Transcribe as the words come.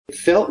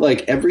Felt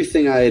like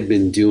everything I had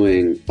been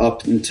doing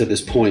up to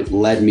this point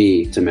led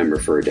me to Member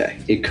for a Day.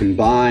 It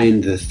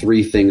combined the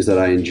three things that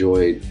I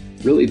enjoyed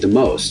really the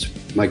most.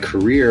 My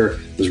career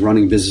was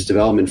running business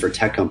development for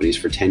tech companies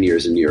for 10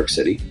 years in New York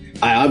City.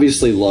 I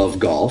obviously love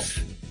golf,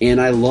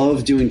 and I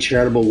love doing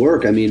charitable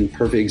work. I mean,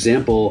 perfect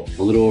example,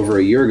 a little over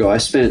a year ago, I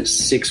spent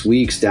 6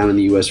 weeks down in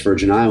the U.S.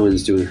 Virgin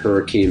Islands doing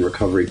hurricane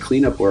recovery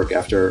cleanup work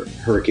after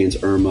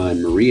Hurricanes Irma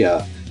and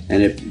Maria,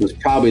 and it was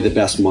probably the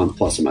best month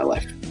plus of my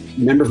life.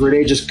 Member for a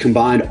Day just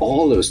combined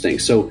all those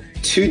things. So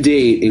to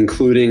date,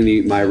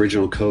 including my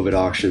original COVID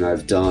auction,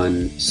 I've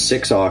done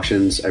 6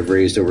 auctions. I've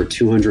raised over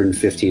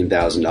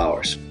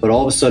 $215,000. But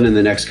all of a sudden in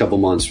the next couple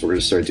months, we're going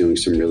to start doing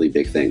some really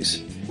big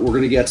things. We're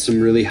going to get some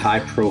really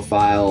high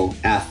profile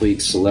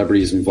athletes,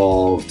 celebrities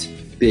involved,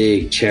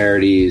 big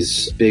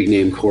charities, big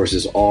name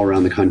courses all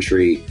around the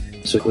country.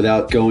 So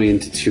without going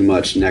into too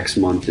much, next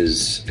month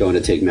is going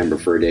to take Member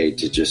for a Day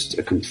to just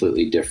a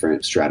completely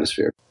different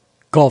stratosphere.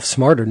 Golf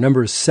Smarter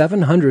number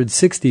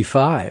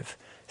 765.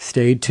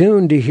 Stay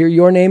tuned to hear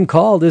your name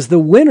called as the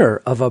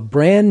winner of a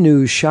brand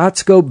new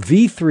ShotScope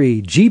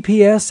V3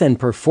 GPS and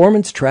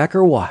performance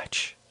tracker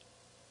watch.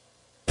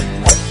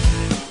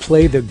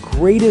 Play the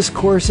greatest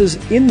courses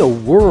in the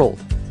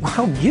world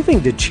while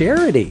giving to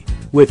charity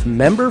with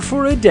Member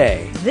for a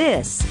Day.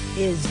 This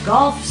is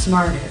Golf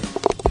Smarter,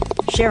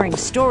 sharing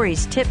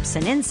stories, tips,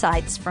 and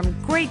insights from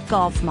great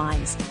golf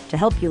minds to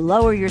help you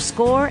lower your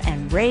score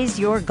and raise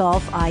your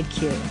golf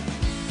IQ.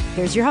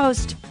 Here's your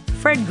host,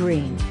 Fred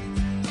Green.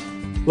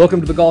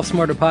 Welcome to the Golf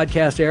Smarter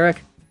podcast,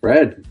 Eric.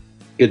 Fred,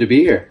 good to be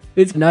here.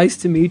 It's nice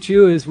to meet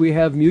you as we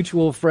have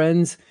mutual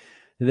friends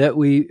that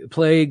we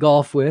play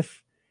golf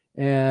with,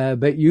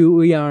 but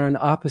we are on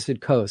opposite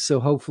coasts, so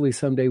hopefully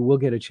someday we'll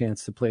get a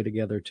chance to play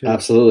together too.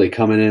 Absolutely.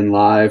 Coming in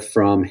live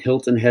from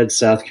Hilton Head,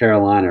 South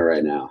Carolina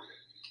right now.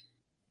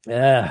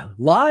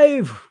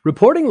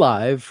 Reporting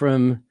live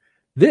from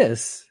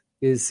this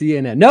is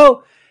CNN.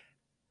 No,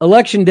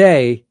 Election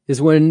Day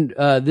is when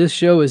this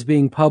show is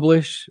being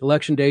published,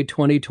 Election Day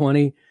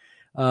 2020.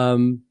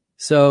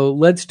 So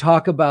let's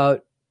talk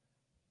about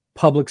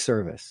public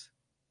service.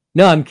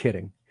 No, I'm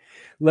kidding.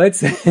 Let's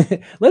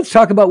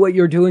talk about what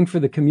you're doing for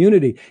the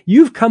community.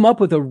 You've come up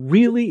with a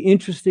really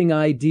interesting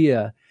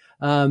idea.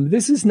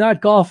 This is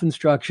not golf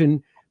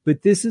instruction,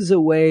 but this is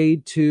a way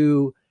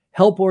to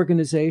help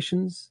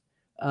organizations,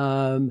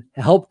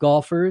 help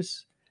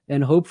golfers,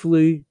 and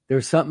hopefully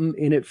there's something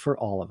in it for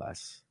all of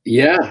us.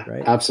 Yeah,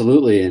 right?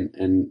 Absolutely.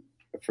 And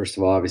first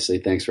of all, obviously,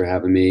 thanks for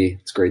having me.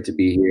 It's great to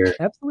be here.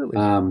 Absolutely.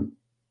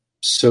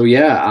 So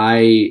yeah,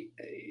 I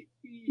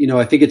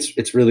think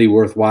it's really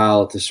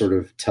worthwhile to sort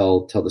of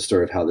tell the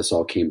story of how this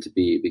all came to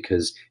be,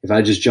 because if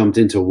I just jumped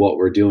into what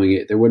we're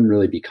doing, there wouldn't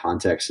really be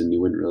context and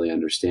you wouldn't really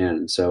understand.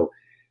 And so,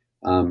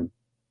 going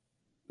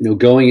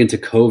into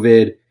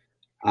COVID,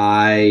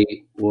 I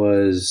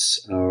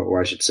was,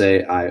 or I should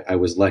say, I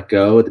was let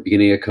go at the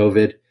beginning of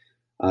COVID.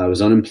 I was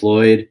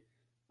unemployed.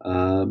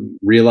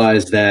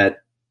 Realized that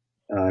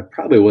I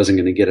probably wasn't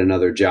going to get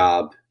another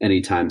job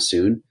anytime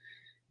soon,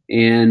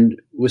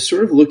 and was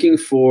sort of looking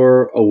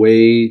for a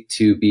way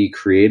to be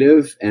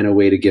creative and a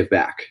way to give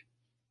back.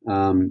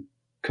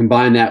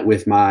 Combine that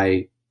with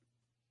my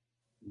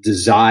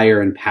desire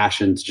and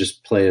passion to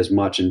just play as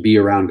much and be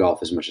around golf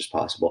as much as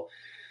possible.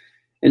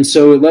 And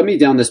so it led me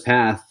down this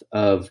path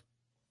of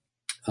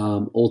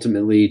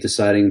ultimately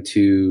deciding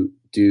to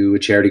do a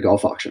charity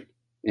golf auction.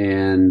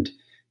 And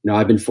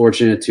I've been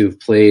fortunate to have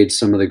played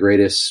some of the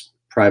greatest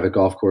private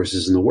golf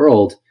courses in the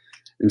world.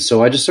 And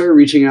so I just started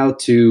reaching out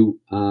to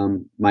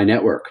my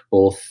network,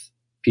 both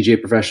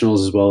PGA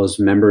professionals as well as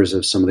members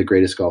of some of the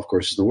greatest golf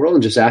courses in the world,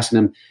 and just asking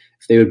them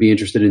if they would be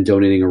interested in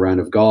donating a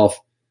round of golf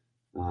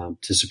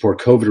to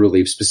support COVID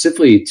relief,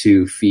 specifically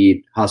to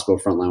feed hospital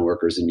frontline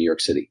workers in New York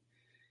City.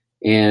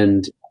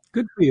 And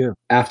good for you.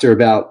 After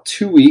about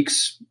 2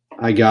 weeks,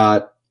 I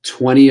got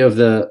 20 of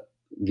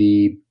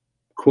the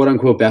quote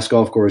unquote best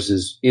golf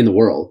courses in the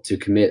world to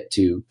commit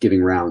to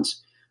giving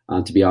rounds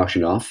to be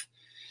auctioned off.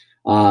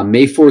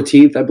 May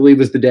 14th, I believe,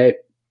 was the day.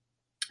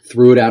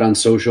 Threw it out on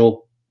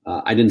social.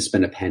 I didn't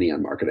spend a penny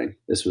on marketing.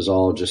 This was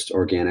all just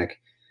organic.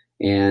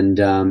 And,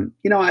 I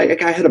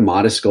had a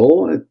modest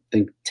goal. I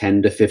think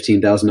 $10,000 to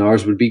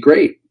 $15,000 would be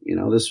great.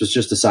 This was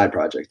just a side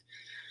project.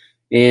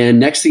 And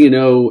next thing you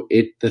know,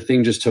 the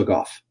thing just took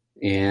off.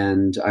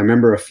 And I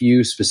remember a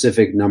few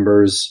specific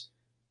numbers.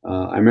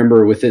 I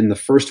remember within the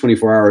first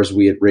 24 hours,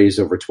 we had raised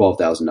over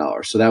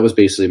 $12,000. So that was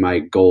basically my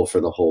goal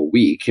for the whole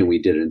week. And we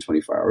did it in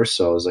 24 hours.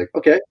 So I was like,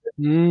 okay.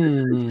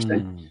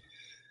 Interesting.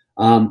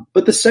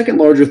 But the second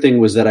larger thing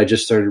was that I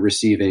just started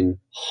receiving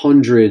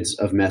hundreds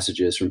of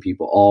messages from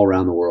people all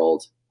around the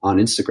world on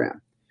Instagram.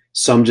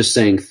 Some just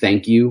saying,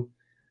 thank you.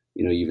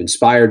 You've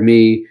inspired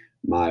me.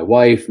 My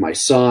wife, my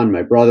son,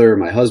 my brother,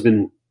 my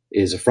husband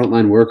is a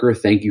frontline worker.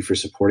 Thank you for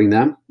supporting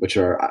them, which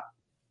are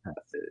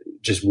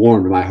just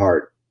warmed my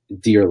heart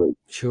dearly.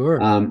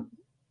 Sure.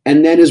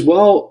 And then as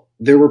well,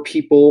 there were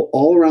people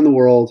all around the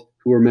world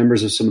who were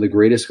members of some of the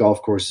greatest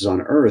golf courses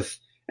on earth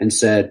and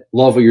said,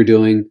 love what you're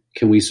doing.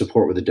 Can we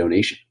support with a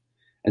donation?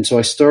 And so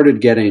I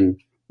started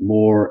getting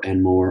more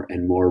and more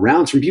and more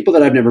rounds from people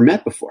that I've never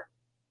met before.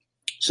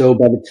 So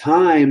by the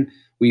time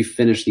we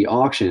finished the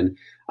auction,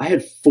 I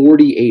had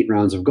 48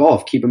 rounds of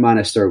golf. Keep in mind,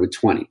 I started with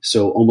 20.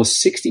 So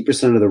almost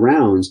 60% of the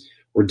rounds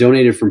were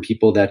donated from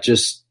people that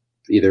just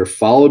either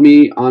followed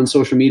me on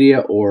social media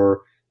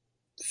or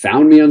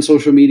found me on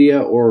social media,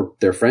 or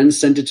their friends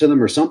sent it to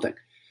them or something.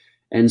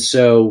 And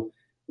so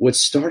what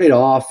started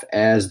off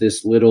as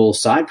this little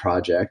side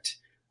project,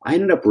 I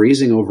ended up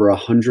raising over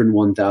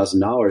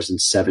 $101,000 in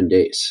 7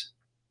 days.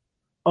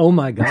 Oh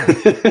my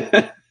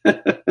God.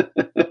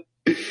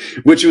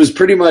 Which was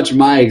pretty much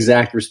my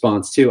exact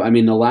response too. I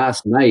mean, the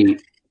last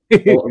night,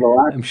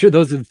 I'm sure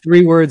those are the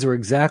 3 words were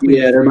exactly.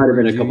 Yeah, there might have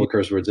been a couple of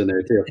curse words in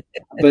there too.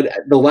 But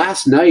the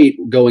last night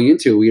going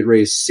into it, we had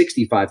raised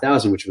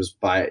 65,000, which was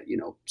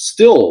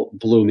still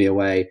blew me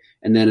away.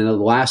 And then in the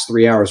last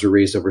 3 hours, we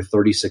raised over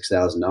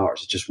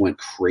 $36,000. It just went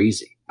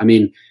crazy. I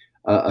mean,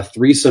 a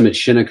threesome at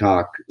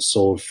Shinnecock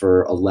sold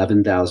for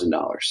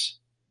 $11,000.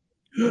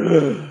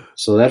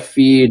 So that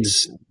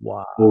feeds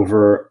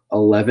over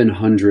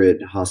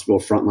 1,100 hospital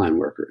frontline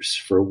workers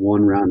for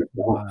one round of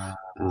golf,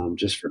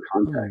 just for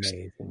context.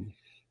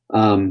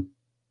 And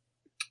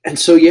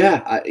so,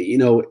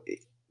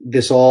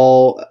 this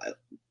all,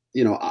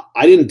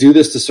 I didn't do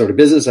this to start a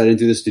business. I didn't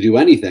do this to do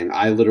anything.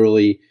 I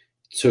literally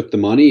took the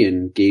money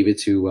and gave it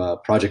to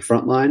Project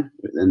Frontline,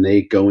 and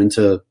they go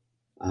into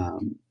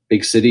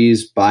big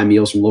cities, buy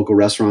meals from local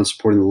restaurants,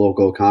 supporting the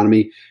local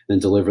economy, and then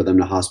deliver them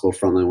to hospital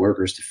frontline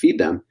workers to feed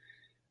them.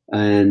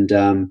 And,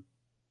 a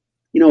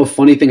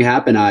funny thing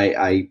happened.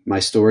 My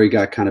story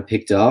got kind of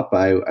picked up.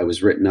 I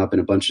was written up in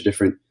a bunch of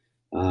different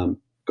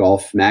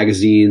golf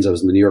magazines. I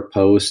was in the New York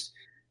Post.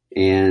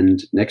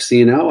 And next thing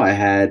you know, I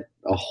had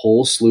a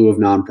whole slew of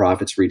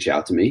nonprofits reach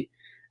out to me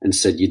and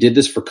said, you did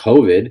this for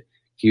COVID.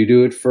 Can you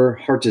do it for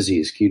heart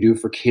disease? Can you do it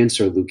for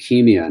cancer,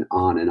 leukemia, and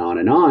on and on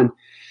and on?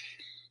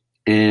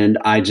 And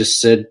I just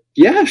said,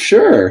 yeah,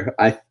 sure.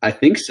 I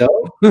think so.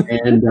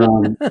 And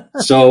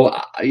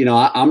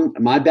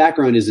my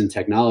background is in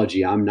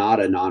technology. I'm not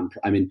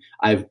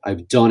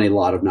I've done a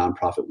lot of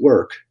nonprofit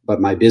work,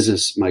 but my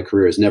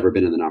career has never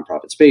been in the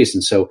nonprofit space.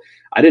 And so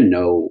I didn't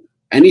know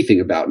anything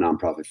about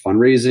nonprofit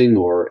fundraising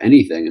or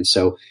anything. And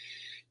so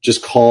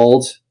just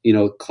called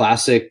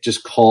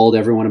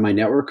everyone in my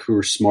network who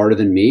were smarter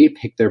than me,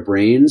 picked their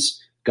brains,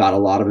 got a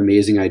lot of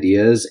amazing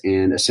ideas,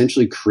 and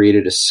essentially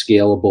created a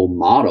scalable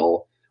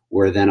model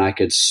where then I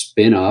could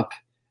spin up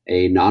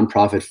a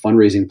nonprofit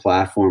fundraising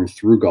platform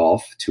through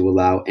golf to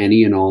allow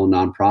any and all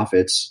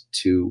nonprofits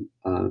to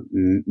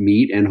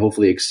meet and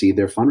hopefully exceed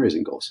their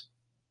fundraising goals.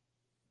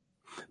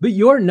 But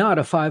you're not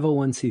a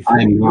 501c3.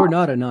 You're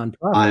not a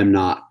nonprofit. I'm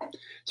not.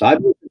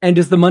 And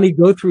does the money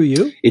go through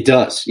you? It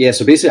does. Yeah.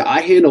 So basically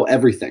I handle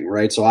everything,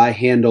 right? So I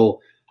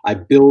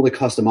build a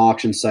custom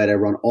auction site. I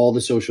run all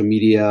the social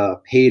media,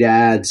 paid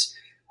ads,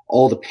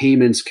 all the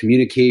payments,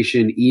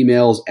 communication,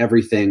 emails,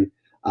 everything.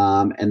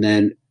 And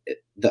then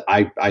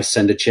I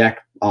send a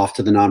check off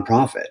to the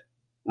nonprofit.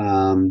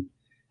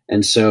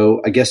 And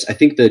so I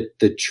think that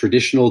the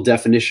traditional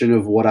definition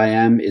of what I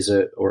am is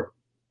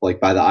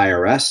by the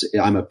IRS,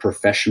 I'm a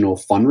professional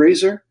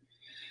fundraiser.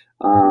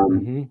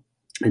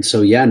 And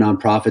so,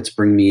 nonprofits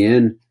bring me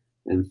in,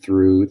 and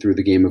through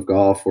the game of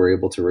golf, we're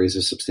able to raise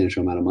a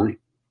substantial amount of money.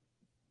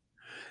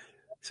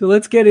 So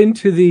let's get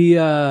into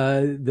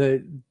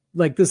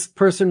this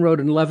person wrote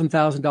an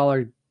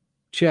 $11,000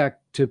 check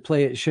to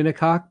play at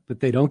Shinnecock, but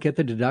they don't get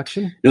the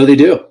deduction? No, they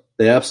do.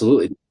 They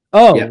absolutely do.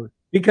 Oh, yeah.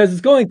 Because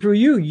it's going through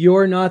you.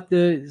 You're not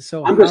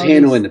I'm just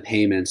handling the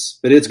payments,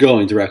 but it's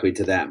going directly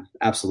to them.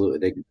 Absolutely.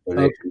 They can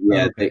donate.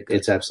 Okay.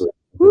 It's absolutely.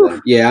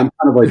 Yeah, I'm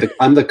kind of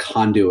I'm the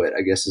conduit,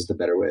 I guess is the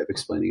better way of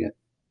explaining it.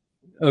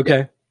 Okay.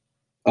 Yeah.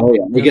 Oh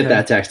yeah, we get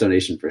that tax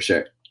donation for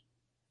sure.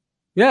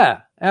 Yeah,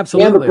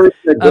 absolutely. And the person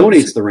that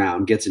donates the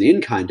round gets an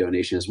in-kind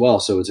donation as well,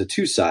 so it's a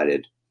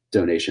two-sided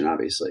donation,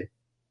 obviously.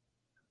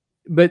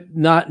 But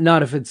not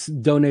if it's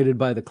donated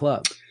by the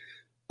club.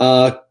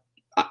 I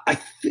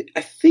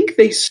think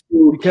they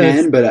still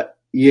can, but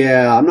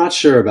I'm not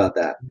sure about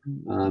that.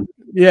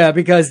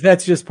 Because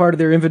that's just part of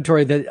their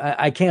inventory that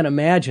I can't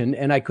imagine,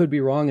 and I could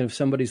be wrong. And if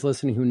somebody's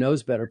listening who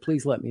knows better,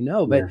 please let me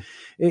know. But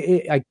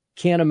I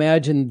can't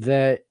imagine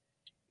that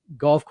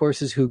golf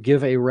courses who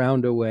give a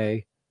round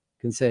away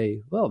can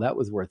say, well, that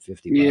was worth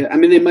 $50. Yeah, I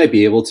mean, they might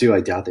be able to.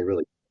 I doubt they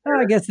really.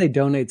 I guess they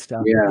donate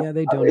stuff. Yeah,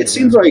 they donate. It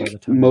seems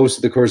like most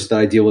of the courses that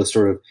I deal with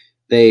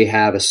they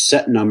have a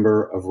set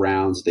number of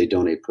rounds they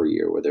donate per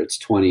year, whether it's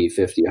 20,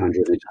 50,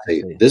 100. They just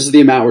say, this is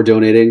the amount we're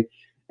donating.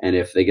 And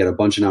if they get a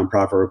bunch of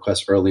nonprofit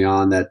requests early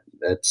on that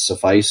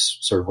suffice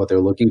sort of what they're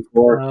looking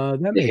for,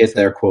 they hit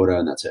their quota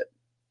and that's it.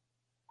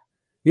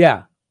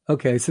 Yeah.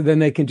 Okay. So then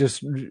they can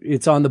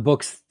it's on the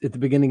books at the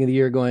beginning of the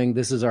year going,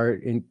 this is our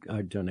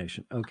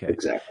donation. Okay.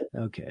 Exactly.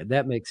 Okay.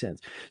 That makes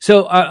sense.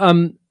 So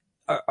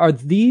are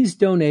these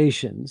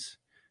donations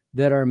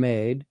that are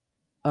made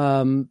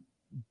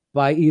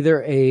by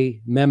either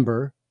a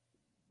member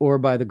or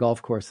by the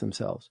golf course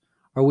themselves?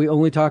 Are we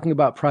only talking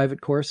about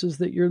private courses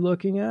that you're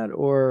looking at,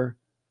 or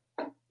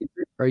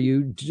Are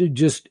you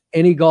just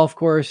any golf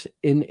course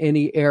in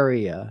any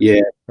area?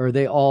 Yeah. Or are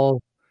they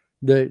all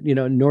the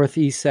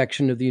northeast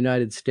section of the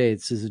United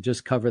States? Does it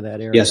just cover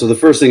that area? Yeah. So the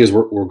first thing is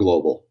we're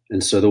global,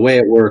 and so the way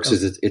it works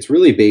is it's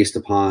really based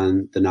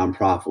upon the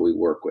nonprofit we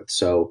work with.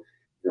 So,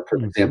 for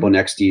example,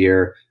 next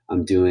year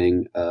I'm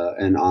doing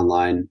an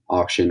online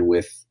auction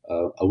with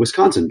a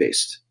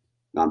Wisconsin-based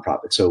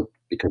nonprofit. So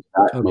because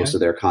of that, most of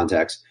their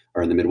contacts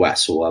are in the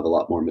Midwest, so we'll have a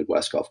lot more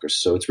Midwest golf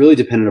courses. So it's really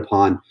dependent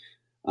upon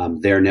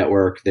their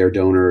network, their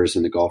donors,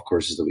 and the golf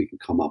courses that we can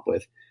come up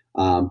with.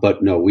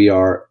 But no, we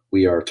are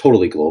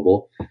totally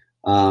global.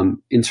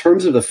 In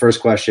terms of the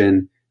first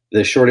question,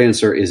 the short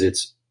answer is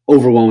it's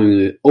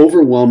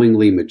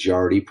overwhelmingly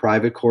majority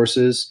private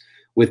courses.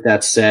 With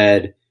that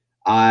said,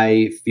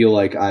 I feel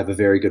like I have a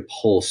very good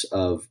pulse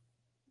of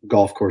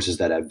golf courses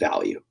that have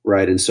value,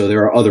 right? And so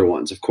there are other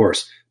ones, of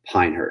course,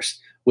 Pinehurst,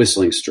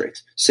 Whistling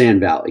Straits, Sand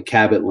Valley,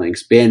 Cabot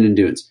Links, Bandon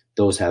Dunes.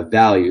 Those have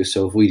value.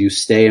 So if we do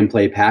stay and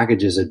play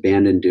packages at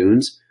Bandon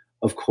Dunes,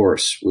 of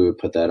course, we would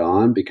put that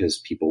on because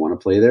people want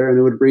to play there and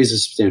it would raise a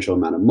substantial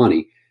amount of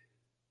money.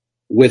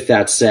 With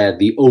that said,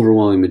 the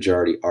overwhelming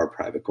majority are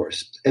private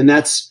courses. And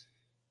that's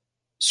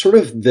sort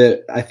of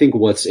I think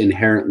what's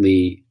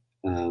inherently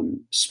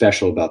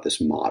special about this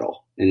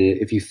model. And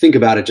if you think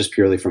about it just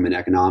purely from an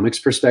economics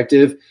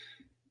perspective,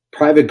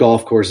 private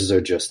golf courses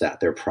are just that.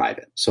 They're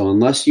private. So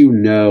unless you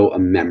know a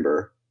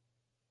member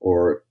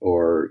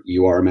or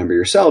you are a member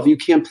yourself, you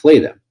can't play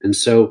them. And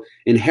so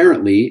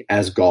inherently,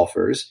 as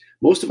golfers,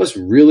 most of us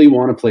really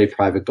want to play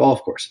private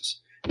golf courses.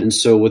 And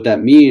so what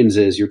that means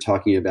is you're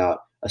talking about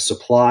a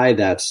supply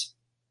that's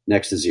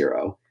next to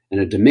zero and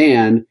a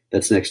demand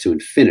that's next to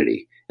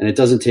infinity. And it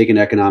doesn't take an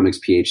economics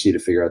PhD to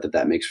figure out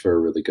that makes for a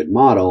really good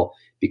model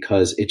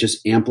because it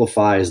just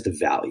amplifies the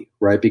value,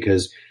 right?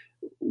 Because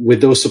with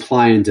those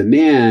supply and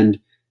demand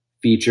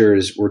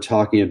features, we're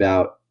talking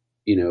about,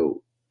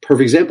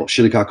 perfect example,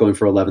 Shinnecock going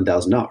for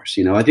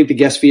 $11,000. I think the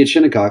guest fee at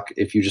Shinnecock,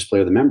 if you just play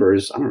with the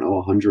members, I don't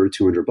know, $100 or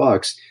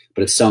 $200,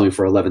 but it's selling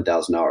for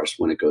 $11,000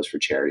 when it goes for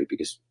charity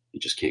because you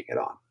just can't get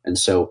on. And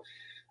so,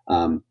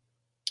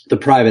 the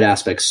private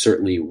aspect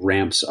certainly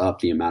ramps up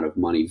the amount of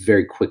money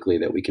very quickly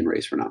that we can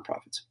raise for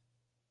nonprofits.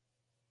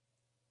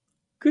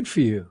 Good for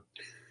you.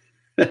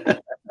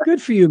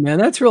 Good for you, man.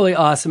 That's really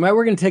awesome. All right,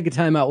 we're going to take a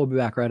time out. We'll be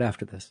back right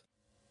after this.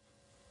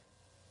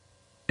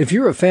 If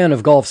you're a fan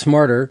of Golf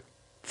Smarter,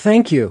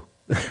 thank you.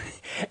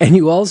 And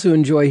you also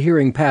enjoy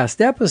hearing past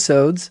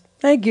episodes,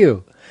 thank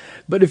you.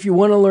 But if you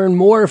want to learn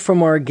more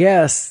from our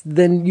guests,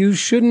 then you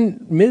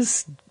shouldn't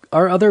miss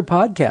our other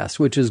podcast,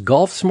 which is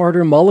Golf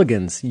Smarter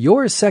Mulligans,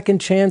 your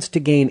second chance to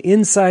gain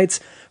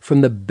insights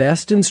from the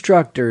best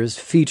instructors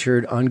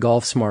featured on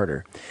Golf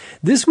Smarter.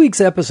 This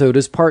week's episode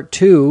is part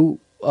 2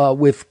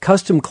 with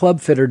custom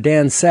club fitter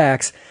Dan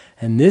Sachs,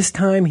 and this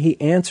time he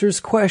answers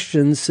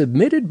questions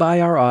submitted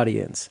by our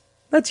audience.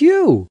 That's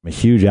you. I'm a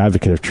huge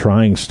advocate of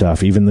trying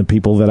stuff. Even the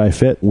people that I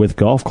fit with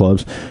golf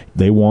clubs,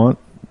 they want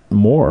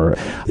more.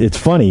 It's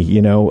funny,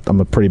 I'm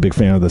a pretty big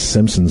fan of The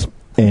Simpsons.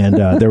 And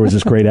there was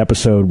this great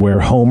episode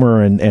where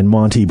Homer and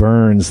Monty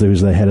Burns,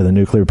 who's the head of the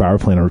nuclear power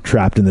plant, are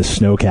trapped in this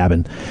snow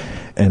cabin.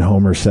 And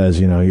Homer says,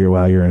 you're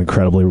an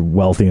incredibly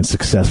wealthy and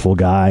successful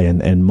guy.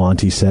 And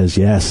Monty says,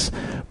 yes,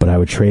 but I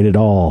would trade it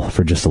all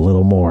for just a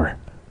little more.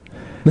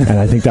 And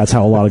I think that's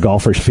how a lot of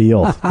golfers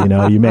feel.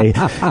 You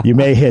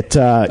may hit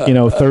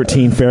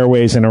 13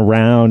 fairways in a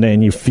round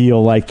and you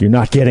feel like you're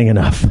not getting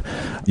enough.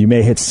 You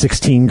may hit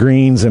 16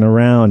 greens in a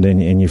round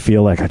and you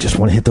feel like I just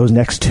want to hit those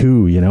next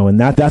 2, and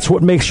that's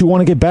what makes you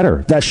want to get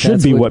better. That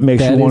should be what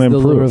makes you want to improve. That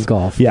is the lure of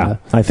golf. Yeah,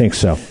 I think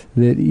so.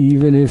 That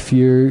even if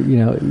you're,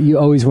 you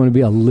always want to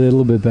be a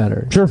little bit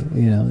better. Sure.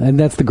 And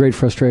that's the great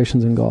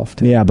frustrations in golf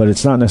too. Yeah, but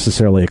it's not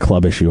necessarily a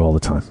club issue all the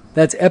time.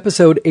 That's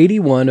episode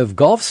 81 of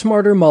Golf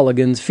Smarter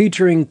Mulligans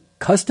featuring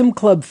custom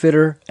club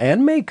fitter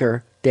and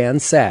maker Dan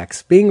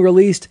Sachs, being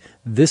released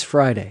this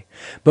Friday.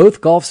 Both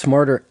Golf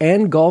Smarter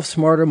and Golf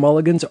Smarter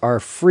Mulligans are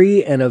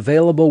free and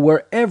available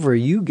wherever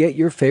you get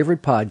your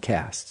favorite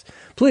podcasts.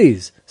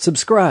 Please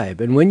subscribe,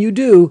 and when you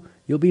do,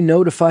 you'll be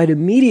notified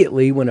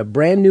immediately when a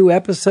brand new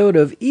episode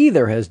of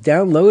either has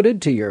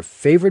downloaded to your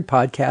favorite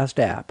podcast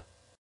app.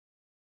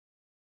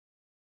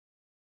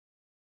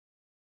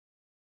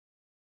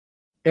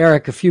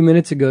 Eric, a few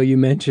minutes ago, you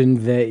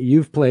mentioned that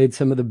you've played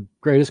some of the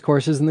greatest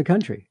courses in the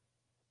country.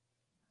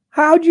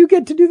 How'd you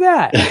get to do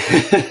that?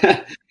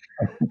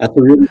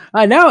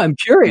 Now I'm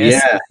curious.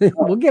 Yeah.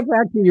 We'll get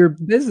back to your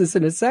business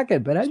in a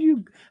second, but how'd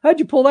you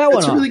pull that one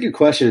off? That's a really good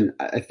question.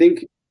 I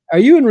think. Are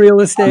you in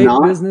real estate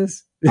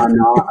business? I'm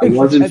not. I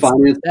was in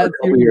finance for a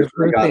couple years.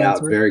 I got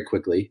out very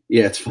quickly.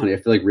 Yeah, it's funny. I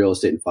feel like real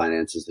estate and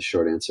finance is the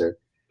short answer.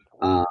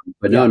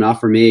 But no, not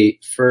for me.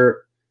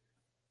 For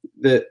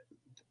the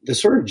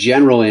sort of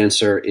general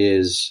answer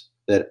is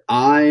that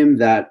I'm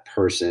that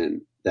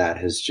person that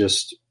has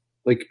just,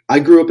 like, I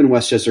grew up in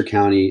Westchester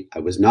County. I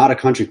was not a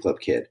country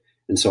club kid.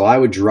 And so I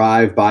would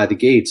drive by the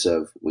gates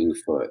of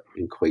Wingfoot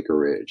and Quaker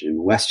Ridge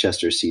and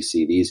Westchester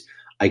CC, these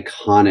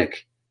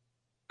iconic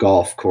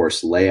golf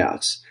course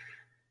layouts.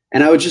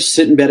 And I would just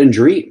sit in bed and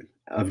dream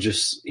of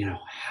just,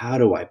 how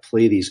do I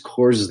play these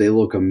courses? They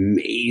look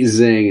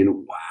amazing.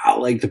 And wow,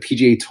 like the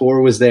PGA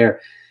Tour was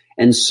there.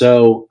 And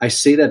so I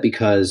say that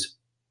because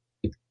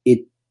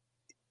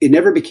it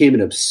never became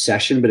an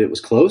obsession, but it was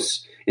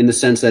close in the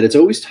sense that it's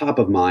always top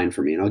of mind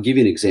for me. And I'll give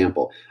you an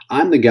example.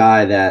 I'm the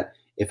guy that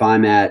if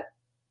I'm at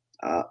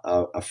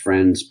a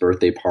friend's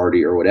birthday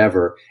party or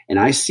whatever, and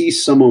I see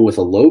someone with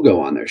a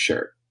logo on their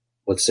shirt,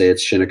 let's say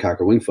it's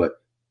Shinnecock or Wingfoot,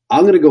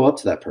 I'm going to go up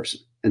to that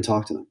person and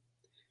talk to them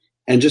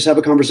and just have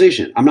a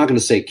conversation. I'm not going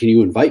to say, can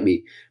you invite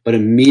me? But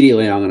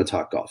immediately I'm going to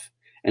talk golf.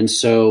 And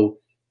so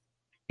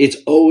it's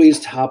always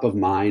top of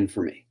mind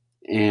for me.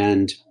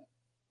 And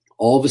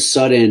all of a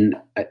sudden,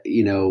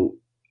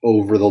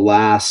 over the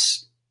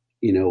last,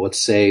 let's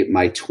say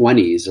my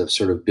 20s of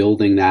sort of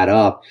building that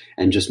up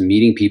and just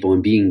meeting people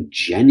and being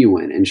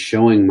genuine and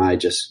showing my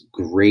just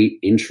great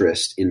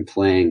interest in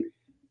playing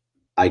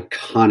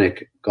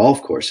iconic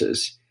golf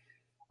courses,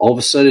 all of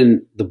a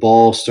sudden the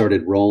ball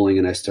started rolling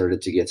and I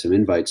started to get some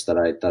invites that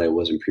I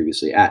wasn't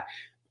previously at.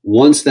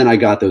 Once then I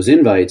got those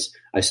invites,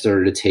 I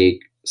started to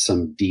take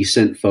some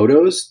decent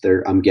photos.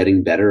 I'm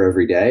getting better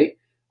every day.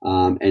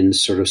 And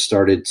sort of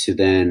started to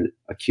then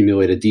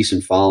accumulate a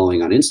decent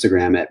following on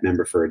Instagram at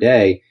Member for a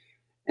Day.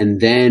 And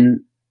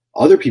then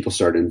other people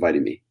started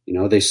inviting me.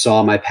 They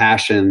saw my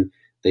passion.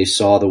 They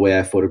saw the way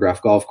I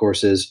photograph golf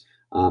courses.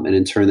 And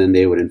in turn, then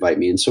they would invite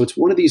me. And so it's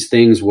one of these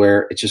things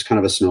where it's just kind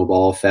of a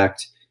snowball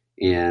effect.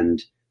 And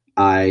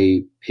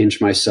I pinch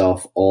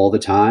myself all the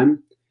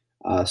time.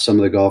 Some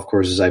of the golf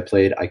courses I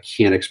played, I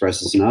can't express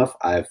this enough.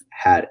 I've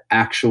had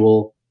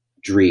actual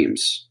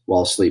dreams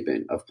while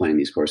sleeping of playing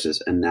these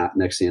courses, and that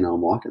next thing you know,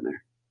 I'm walking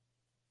there.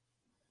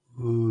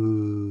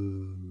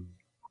 Ooh,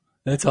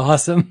 that's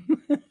awesome.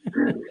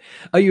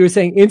 Oh, you were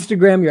saying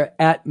Instagram, you're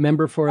at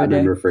Member for a Day?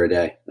 Member for a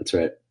Day. That's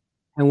right.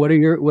 And what are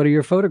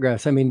your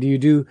photographs? I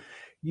mean,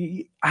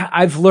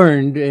 I've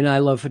learned, and I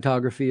love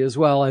photography as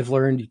well. I've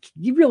learned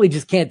you really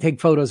just can't take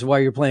photos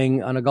while you're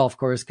playing on a golf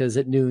course because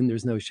at noon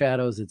there's no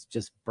shadows. It's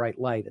just bright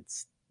light.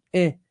 It's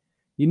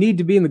You need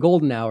to be in the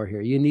golden hour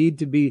here.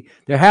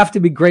 There have to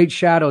be great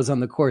shadows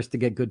on the course to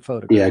get good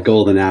photographs. Yeah,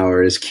 golden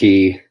hour is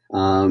key.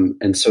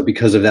 And so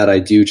because of that, I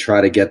do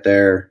try to get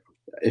there.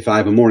 If I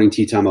have a morning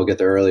tee time, I'll get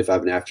there early. If I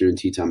have an afternoon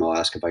tee time, I'll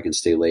ask if I can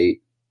stay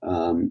late.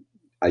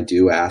 I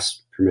do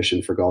ask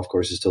permission for golf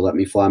courses to let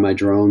me fly my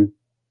drone.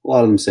 A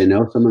lot of them say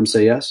no. Some of them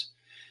say yes.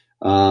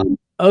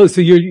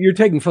 So you're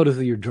taking photos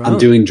of your drone? I'm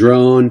doing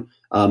drone.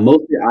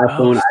 Mostly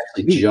iPhone. I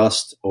actually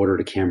just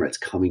ordered a camera. It's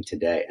coming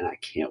today, and I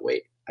can't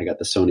wait. I got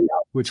the Sony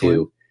Alpha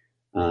 2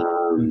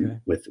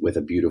 with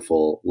a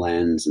beautiful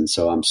lens. And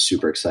so I'm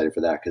super excited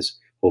for that because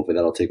hopefully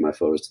that'll take my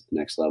photos to the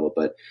next level.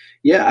 But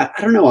yeah,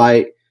 I don't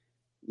know.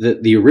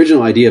 The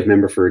original idea of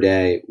Member for a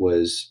Day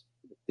was,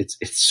 it's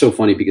so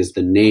funny because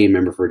the name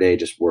Member for a Day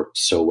just worked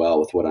so well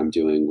with what I'm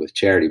doing with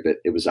charity, but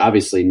it was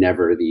obviously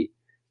never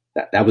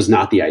that was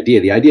not the idea.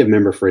 The idea of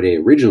Member for a Day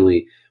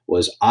originally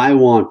was I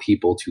want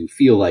people to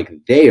feel like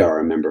they are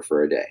a member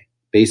for a day,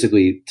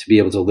 basically to be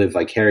able to live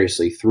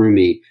vicariously through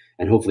me.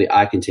 And hopefully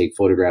I can take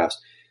photographs,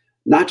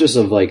 not just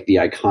of like the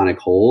iconic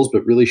holes,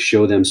 but really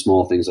show them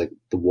small things like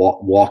the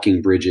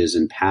walking bridges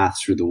and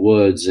paths through the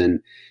woods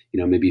and,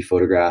 maybe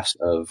photographs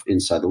of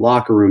inside the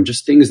locker room,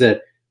 just things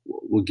that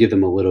will give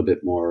them a little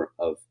bit more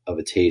of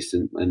a taste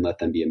and let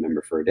them be a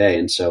member for a day.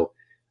 And so,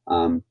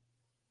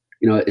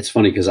 it's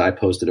funny because I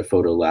posted a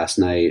photo last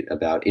night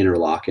about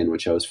Interlaken,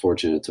 which I was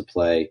fortunate to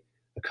play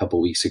a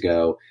couple weeks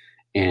ago.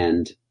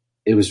 And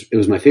it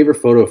was my favorite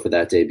photo for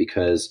that day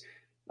because,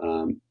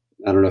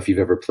 I don't know if you've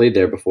ever played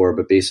there before,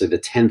 but basically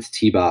the 10th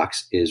tee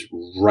box is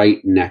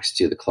right next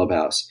to the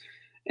clubhouse.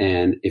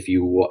 And if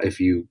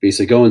you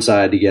basically go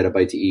inside to get a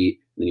bite to eat,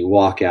 then you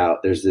walk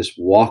out, there's this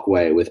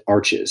walkway with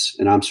arches.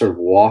 And I'm sort of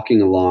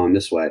walking along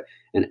this way.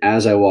 And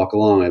as I walk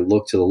along, I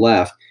look to the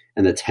left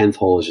and the 10th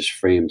hole is just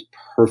framed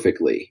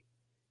perfectly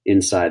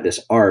inside this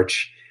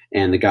arch.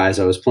 And the guys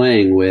I was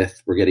playing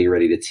with were getting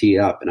ready to tee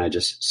up. And I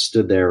just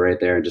stood there right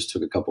there and just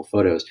took a couple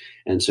photos.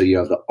 And so you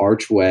have the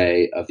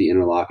archway of the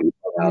Interlaken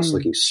clubhouse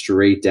looking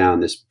straight down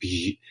this.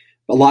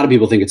 A lot of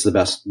people think it's the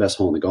best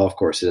hole in the golf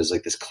course. It is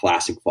like this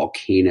classic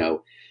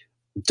volcano,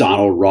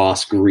 Donald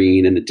Ross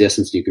green in the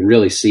distance. You can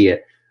really see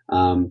it.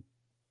 And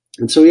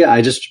so, yeah,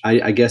 I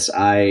guess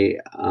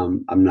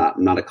I'm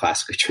not a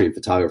classically trained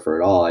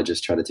photographer at all. I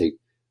just try to take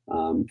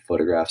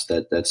photographs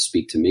that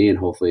speak to me, and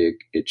hopefully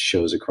it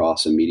shows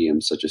across a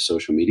medium such as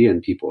social media,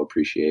 and people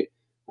appreciate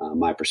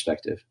my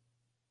perspective.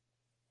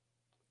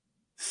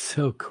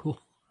 So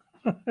cool.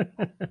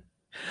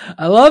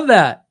 I love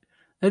that.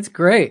 That's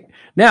great.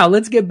 Now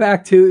let's get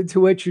back to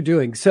what you're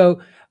doing.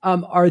 So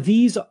are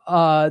these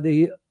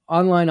the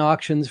online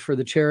auctions for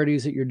the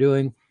charities that you're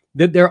doing?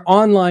 They're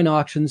online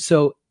auctions,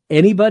 so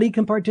anybody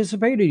can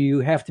participate, or you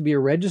have to be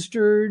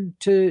registered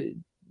to?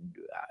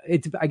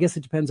 I guess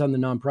it depends on the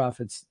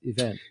nonprofit's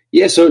event.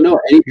 Yeah, so no,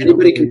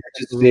 anybody can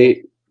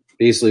participate.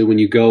 Basically, when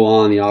you go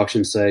on the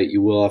auction site,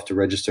 you will have to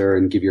register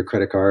and give your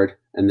credit card,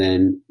 and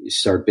then you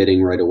start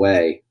bidding right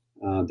away.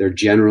 They're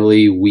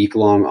generally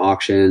week-long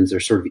auctions. They're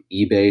sort of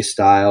eBay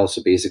style.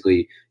 So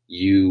basically,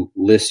 you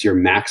list your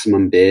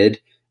maximum bid,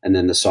 and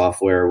then the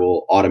software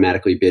will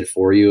automatically bid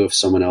for you if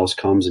someone else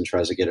comes and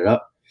tries to get it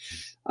up.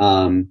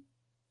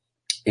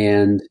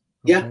 And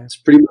yeah, it's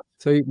pretty much.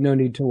 So no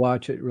need to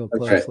watch it real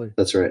closely.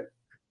 That's right.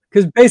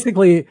 Because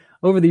basically,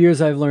 over the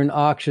years, I've learned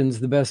auctions,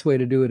 the best way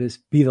to do it is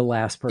be the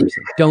last person.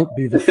 Don't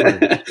be the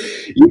first.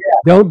 Yeah.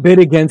 Don't bid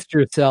against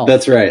yourself.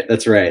 That's right.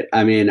 That's right.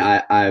 I mean,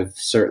 I've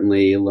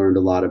certainly learned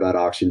a lot about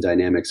auction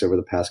dynamics over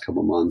the past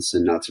couple months,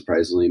 and not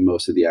surprisingly,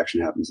 most of the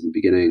action happens in the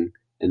beginning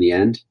and the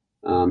end.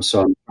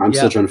 So I'm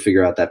still trying to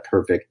figure out that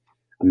perfect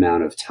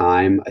amount of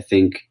time. I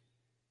think,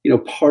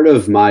 part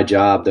of my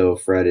job, though,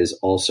 Fred, is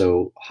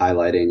also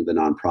highlighting the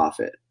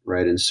nonprofit,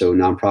 right? And so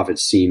nonprofits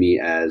see me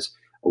as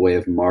a way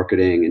of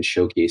marketing and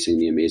showcasing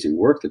the amazing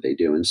work that they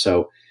do. And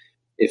so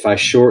if I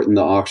shorten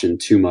the auction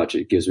too much,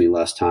 it gives me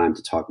less time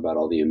to talk about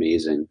all the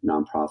amazing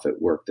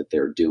nonprofit work that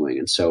they're doing.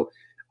 And so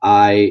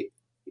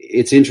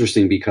it's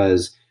interesting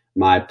because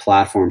my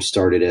platform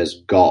started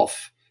as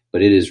golf,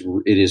 but it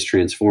is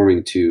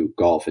transforming to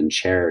golf and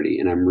charity.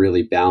 And I'm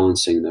really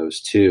balancing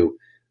those two,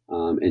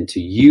 and to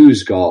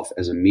use golf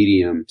as a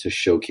medium to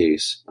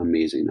showcase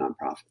amazing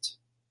nonprofits.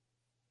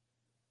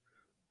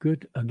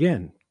 Good.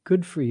 Again,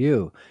 good for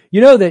you.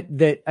 You know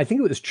that I think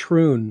it was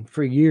Troon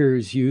for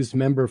years used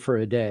Member for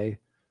a Day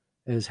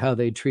as how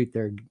they treat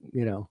their, It's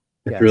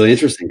guests. really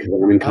interesting because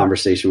I'm in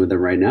conversation with them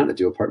right now to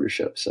do a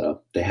partnership.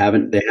 So they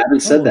haven't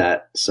said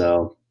that.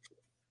 So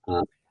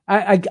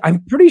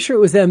I'm pretty sure it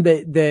was them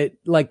that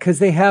like, because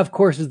they have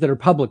courses that are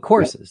public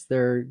courses.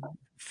 They're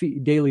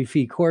daily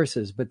fee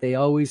courses, but they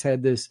always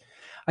had this.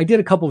 I did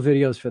a couple of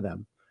videos for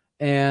them,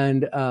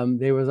 and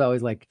they was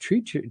always like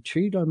treat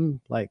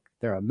them like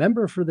they're a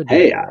member for the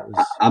day. Hey,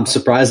 I'm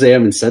surprised they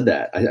haven't said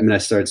that. I mean, I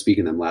started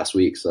speaking to them last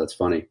week, so that's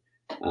funny.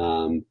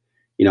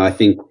 I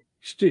think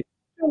do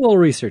a little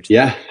research.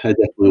 Yeah, I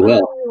definitely will.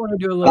 I want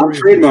to do a little. I'm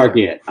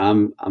trademarking it.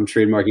 I'm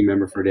trademarking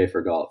Member for a Day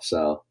for golf.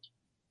 So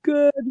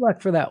good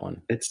luck for that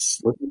one. It's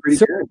looking pretty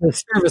good. A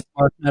service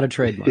mark, not a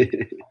trademark.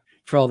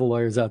 For all the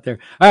lawyers out there.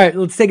 All right,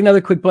 let's take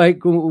another quick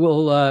break.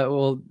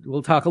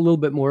 We'll talk a little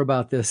bit more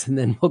about this, and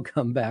then we'll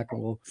come back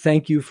and we'll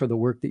thank you for the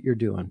work that you're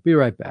doing. Be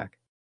right back.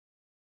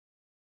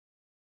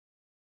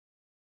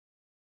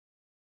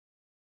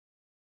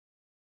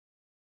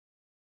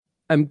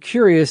 I'm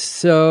curious.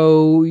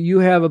 So you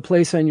have a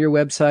place on your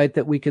website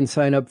that we can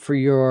sign up for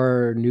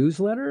your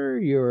newsletter,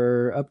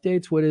 your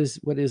updates. What is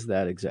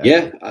that exactly?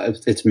 Yeah,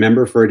 it's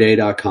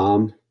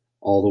memberforaday.com.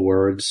 All the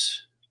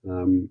words.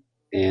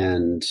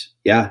 And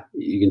yeah,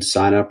 you can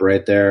sign up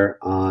right there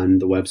on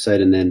the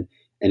website. And then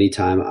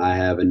anytime I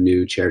have a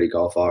new charity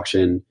golf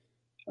auction,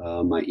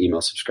 my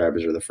email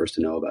subscribers are the first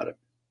to know about it.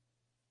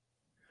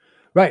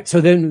 Right.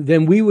 So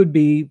then we would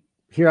be,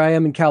 here I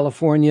am in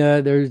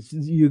California.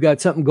 You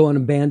got something going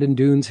in Bandon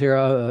Dunes here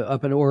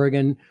up in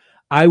Oregon.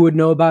 I would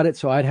know about it.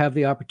 So I'd have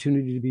the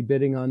opportunity to be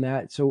bidding on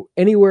that. So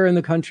anywhere in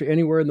the country,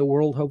 anywhere in the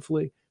world,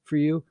 hopefully for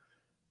you,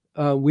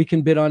 we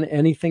can bid on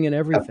anything and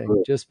everything.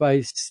 Absolutely. Just by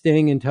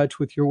staying in touch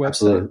with your website.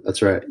 Absolutely.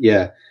 That's right.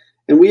 Yeah.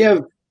 And we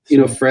have,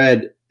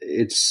 Fred,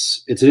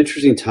 it's an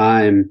interesting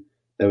time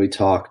that we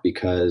talk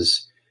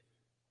because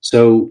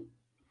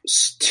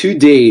to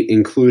date,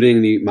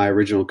 including my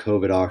original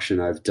COVID auction,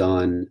 I've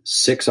done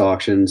 6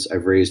 auctions.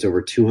 I've raised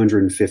over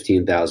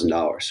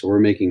 $215,000. So we're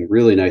making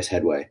really nice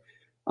headway.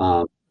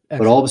 But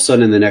all of a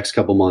sudden in the next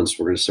couple months,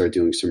 we're going to start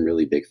doing some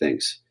really big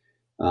things.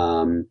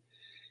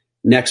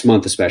 Next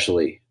month,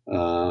 especially,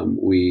 I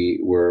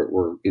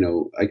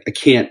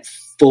can't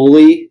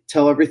fully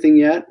tell everything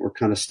yet. We're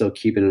kind of still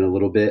keeping it a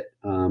little bit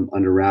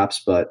under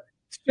wraps, but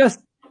it's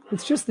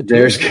just the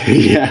there's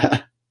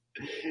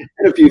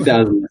and a few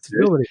thousand.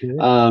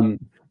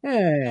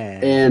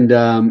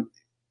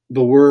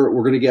 But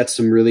we're going to get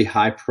some really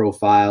high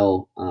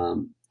profile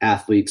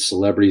athletes,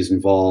 celebrities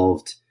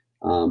involved,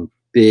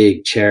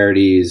 big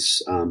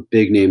charities,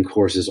 big name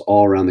courses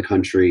all around the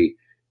country.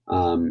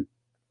 So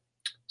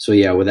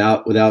yeah,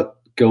 without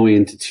going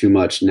into too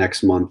much,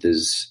 next month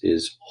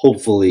is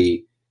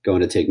hopefully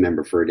going to take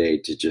Member for a Day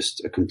to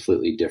just a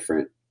completely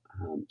different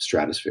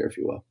stratosphere, if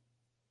you will.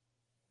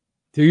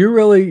 So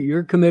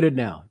you're committed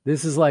now.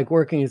 This is like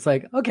working. It's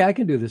like, okay, I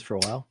can do this for a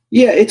while.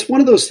 Yeah, it's one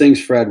of those things,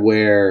 Fred,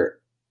 where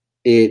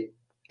it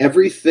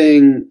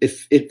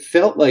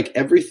felt like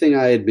everything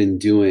I had been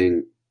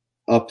doing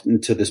up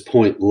to this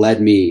point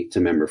led me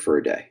to Member for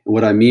a Day. And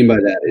what I mean by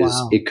that is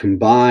it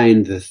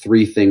combined the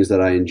 3 things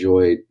that I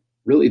enjoyed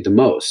really the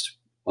most.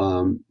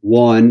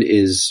 One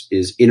is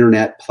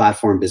internet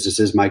platform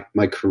businesses.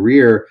 My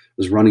career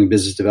was running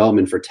business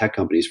development for tech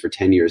companies for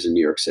 10 years in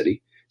New York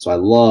City. So I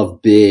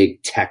love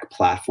big tech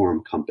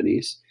platform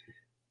companies.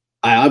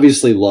 I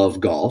obviously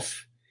love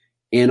golf,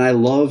 and I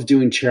love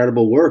doing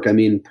charitable work. I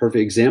mean,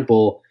 perfect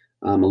example,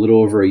 a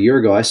little over a year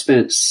ago, I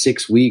spent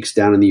 6 weeks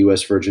down in the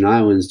U.S. Virgin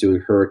Islands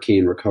doing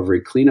hurricane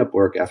recovery cleanup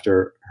work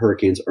after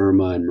Hurricanes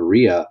Irma and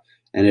Maria,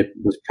 and it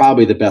was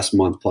probably the best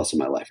month plus of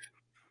my life.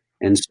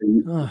 And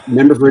so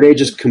Member for a Day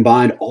just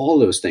combined all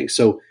those things.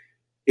 So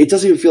it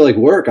doesn't even feel like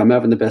work. I'm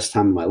having the best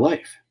time of my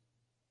life.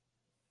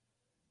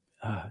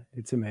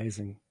 It's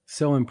amazing.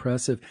 So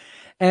impressive.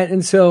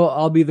 And so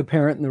I'll be the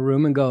parent in the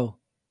room and go,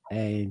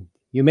 hey,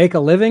 you make a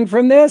living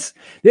from this?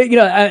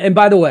 And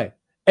by the way,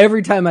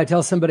 every time I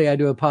tell somebody I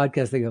do a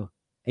podcast, they go,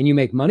 and you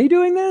make money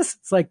doing this?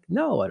 It's like,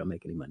 no, I don't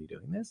make any money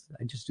doing this.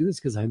 I just do this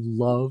because I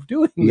love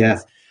doing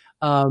this.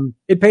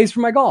 It pays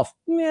for my golf.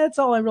 Yeah, that's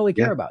all I really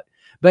care about.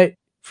 But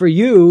for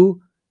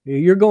you,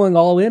 you're going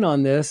all in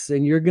on this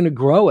and you're going to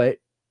grow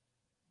it.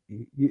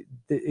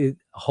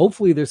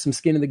 Hopefully there's some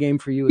skin in the game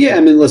for you. Yeah. Well.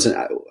 I mean,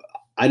 listen,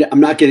 I'm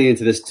not getting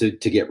into this to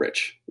get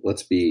rich.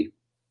 Let's be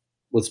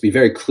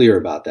very clear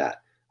about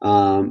that.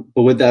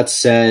 But with that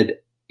said,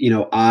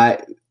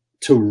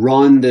 to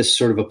run this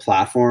sort of a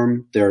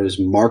platform, there is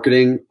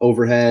marketing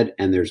overhead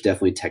and there's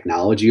definitely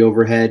technology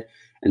overhead.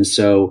 And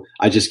so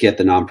I just get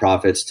the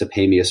nonprofits to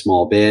pay me a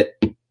small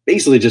bit,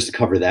 basically just to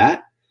cover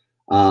that.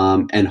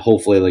 And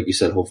hopefully, like you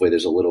said, hopefully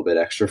there's a little bit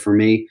extra for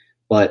me.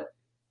 But,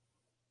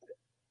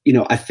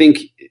 I think,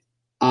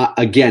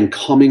 again,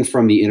 coming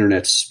from the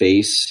internet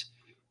space,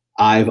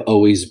 I've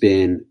always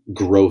been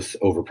growth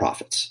over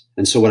profits.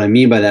 And so what I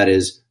mean by that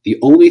is the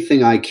only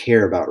thing I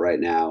care about right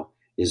now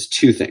is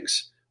two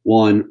things.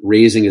 One,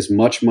 raising as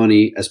much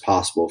money as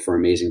possible for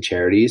amazing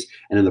charities,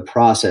 and in the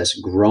process,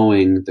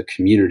 growing the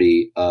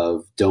community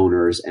of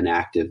donors and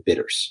active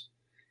bidders.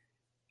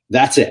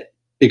 That's it.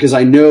 Because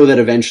I know that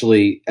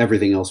eventually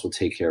everything else will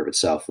take care of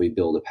itself. We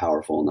build a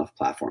powerful enough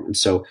platform. And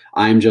so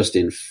I'm just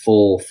in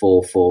full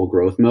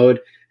growth mode.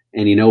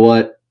 And you know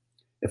what?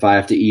 If I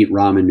have to eat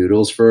ramen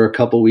noodles for a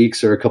couple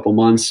weeks or a couple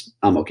months,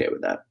 I'm okay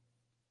with that.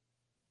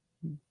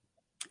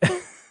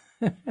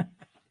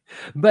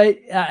 But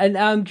and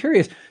I'm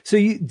curious. So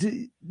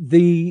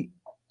the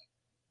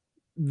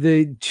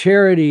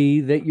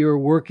charity that you're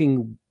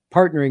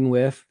partnering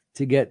with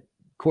to get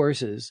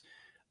courses,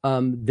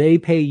 they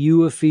pay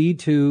you a fee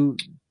to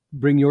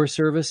bring your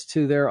service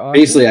to their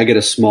audience? Basically, I get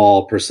a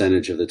small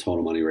percentage of the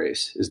total money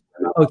raised. It's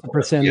a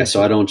percentage. Yeah,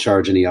 so I don't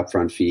charge any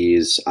upfront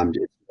fees.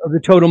 Of the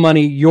total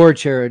money, your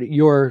charity,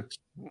 your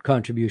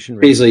contribution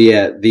rate. Basically,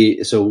 yeah.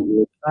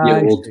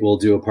 We'll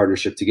do a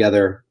partnership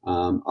together.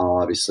 I'll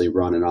obviously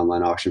run an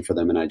online auction for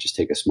them, and I just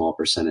take a small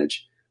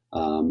percentage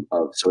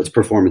so it's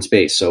performance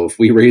based. So if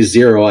we raise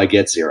zero, I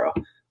get zero.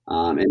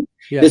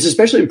 It's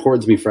especially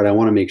important to me, Fred. I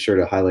want to make sure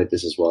to highlight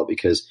this as well,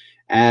 because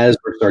as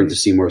we're starting to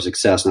see more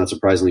success, not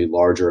surprisingly,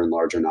 larger and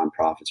larger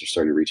nonprofits are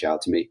starting to reach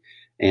out to me.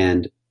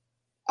 And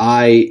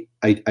I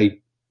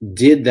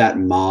did that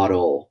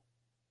model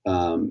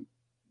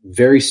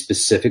very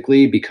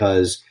specifically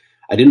because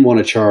I didn't want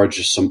to charge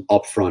just some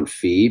upfront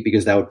fee,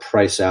 because that would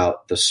price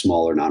out the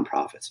smaller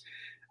nonprofits.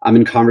 I'm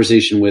in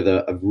conversation with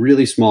a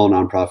really small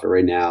nonprofit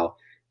right now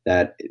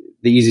that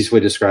the easiest way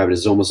to describe it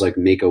is almost like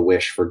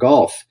Make-A-Wish for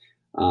golf.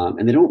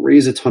 And they don't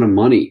raise a ton of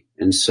money.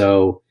 And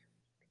so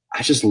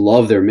I just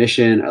love their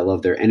mission. I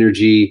love their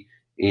energy.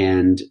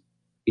 And,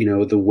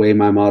 the way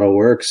my model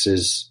works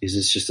is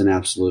it's just an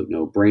absolute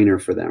no-brainer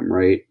for them.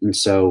 Right. And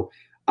so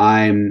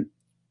I'm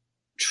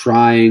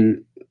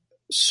trying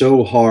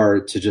so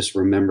hard to just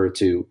remember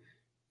to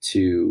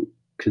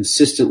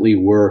consistently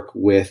work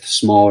with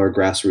smaller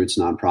grassroots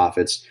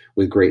nonprofits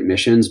with great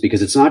missions,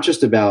 because it's not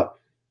just about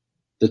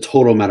the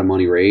total amount of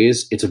money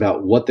raised, it's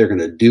about what they're going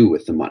to do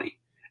with the money.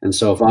 And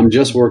so if I'm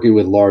just working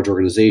with large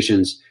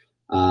organizations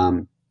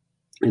and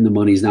the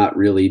money's not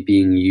really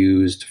being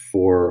used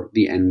for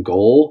the end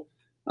goal,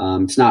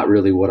 it's not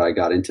really what I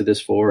got into this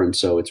for. And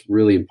so it's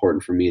really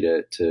important for me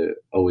to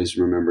always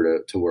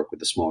remember to work with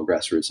the small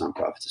grassroots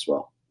nonprofits as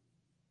well.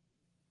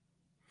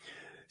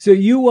 So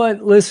you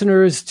want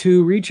listeners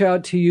to reach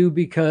out to you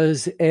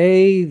because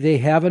they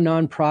have a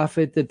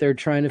nonprofit that they're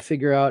trying to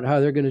figure out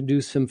how they're going to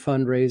do some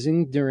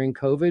fundraising during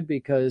COVID,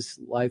 because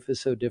life is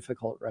so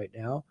difficult right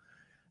now.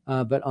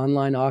 But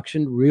online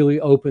auction really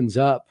opens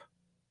up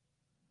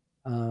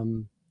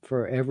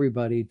for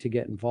everybody to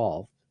get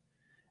involved.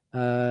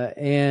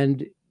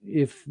 And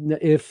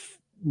if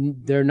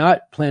they're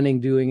not planning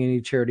doing any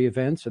charity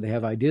events, or they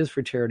have ideas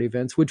for charity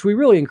events, which we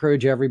really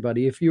encourage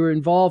everybody, if you're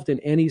involved in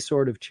any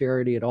sort of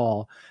charity at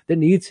all that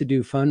needs to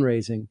do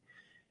fundraising,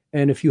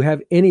 and if you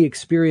have any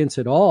experience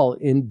at all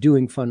in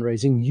doing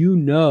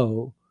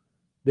fundraising,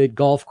 that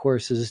golf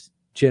courses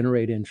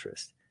generate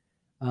interest.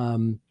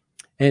 And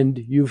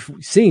you've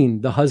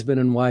seen the husband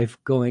and wife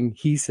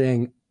he's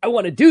saying, I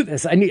want to do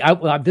this.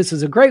 This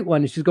is a great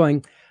one. And she's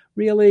going,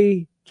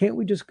 really? Can't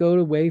we just go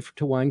away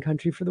to wine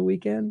country for the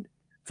weekend?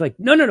 It's like,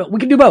 no, we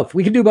can do both.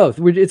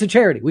 It's a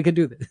charity. We can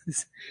do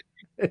this.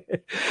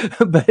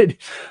 but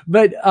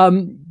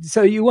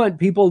so you want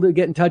people to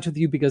get in touch with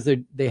you because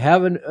they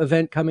have an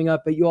event coming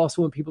up, but you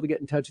also want people to get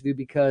in touch with you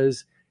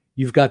because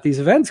you've got these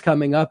events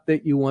coming up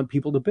that you want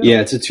people to build.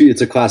 Yeah,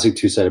 it's a classic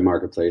two-sided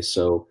marketplace.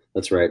 So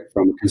that's right.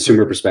 From a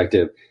consumer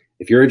perspective,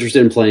 if you're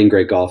interested in playing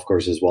great golf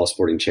courses while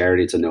supporting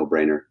charity, it's a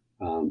no-brainer.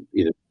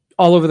 Either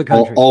all over the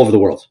country, all over the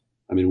world.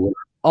 I mean, we've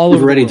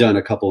already done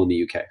a couple in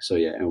the UK. So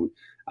yeah, and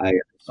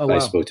I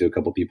spoke to a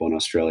couple people in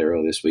Australia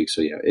earlier this week.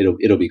 So yeah,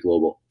 it'll be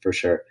global for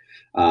sure.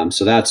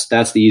 So that's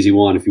the easy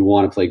one. If you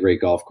want to play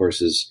great golf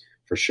courses,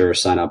 for sure,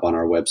 sign up on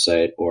our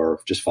website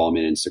or just follow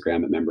me on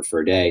Instagram at Member for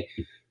a Day.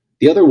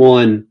 The other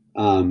one,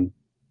 there's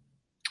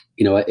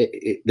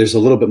a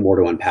little bit more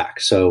to unpack.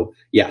 So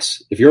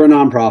yes, if you're a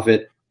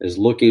nonprofit that is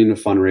looking to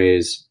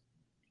fundraise,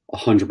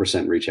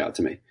 100% reach out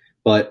to me.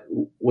 But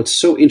what's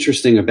so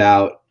interesting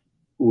about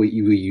what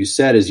you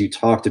said is you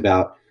talked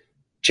about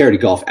charity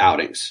golf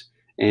outings.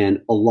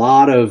 And a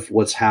lot of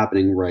what's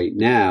happening right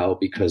now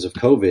because of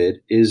COVID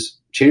is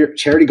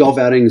charity golf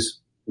outings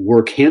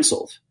were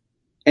canceled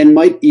and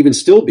might even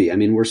still be. I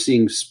mean, we're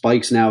seeing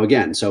spikes now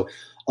again. So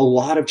a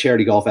lot of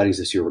charity golf outings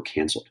this year were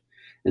canceled.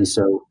 And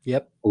so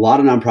a lot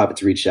of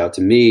nonprofits reached out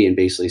to me and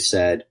basically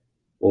said,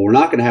 well, we're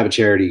not going to have a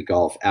charity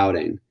golf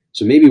outing.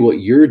 So maybe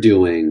what you're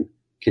doing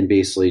can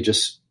basically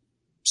just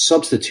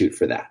substitute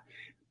for that.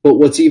 But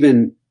what's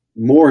even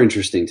more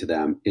interesting to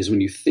them is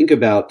when you think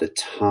about the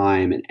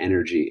time and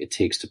energy it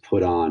takes to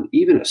put on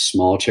even a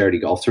small charity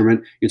golf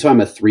tournament. You're talking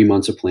about 3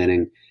 months of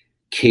planning,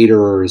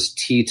 caterers,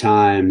 tee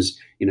times,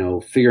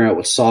 figuring out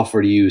what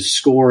software to use,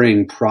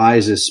 scoring,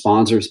 prizes,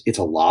 sponsors. It's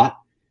a lot.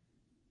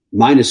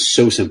 Mine is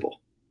so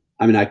simple.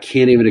 I mean, I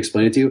can't even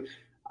explain it to you.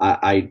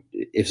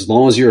 If as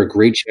long as you're a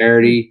great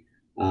charity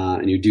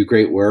and you do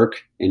great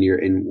work and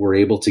we're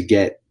able to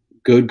get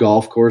good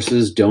golf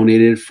courses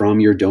donated from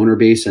your donor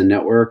base and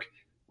network,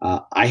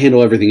 I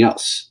handle everything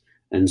else.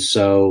 And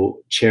so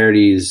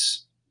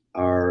charities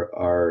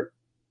are,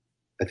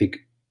 I think,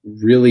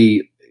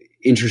 really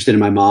interested in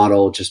my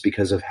model just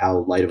because of how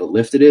light of a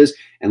lift it is.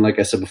 And like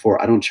I said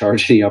before, I don't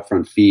charge any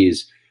upfront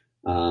fees.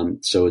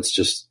 So it's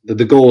just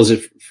the goal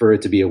is for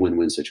it to be a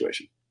win-win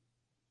situation.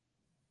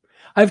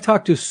 I've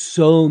talked to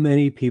so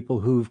many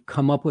people who've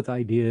come up with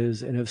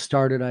ideas and have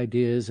started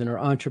ideas and are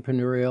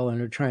entrepreneurial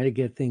and are trying to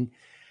get things.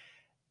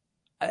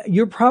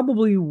 You're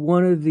probably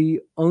one of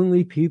the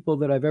only people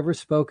that I've ever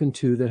spoken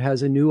to that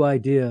has a new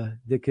idea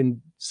that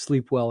can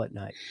sleep well at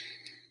night.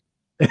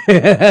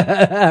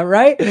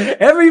 Right?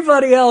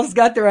 Everybody else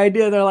got their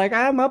idea. They're like,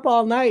 I'm up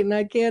all night and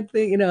I can't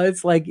think,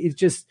 it's like, it's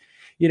just,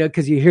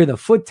 cause you hear the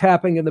foot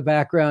tapping in the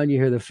background, you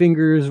hear the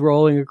fingers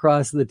rolling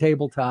across the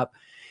tabletop.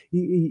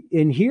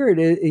 And here it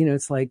is,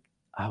 it's like,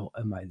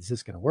 is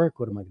this going to work?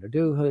 What am I going to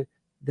do?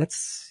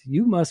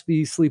 You must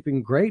be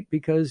sleeping great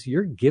because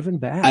you're giving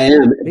back. I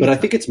am, but I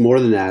think it's more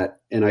than that.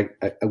 And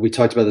we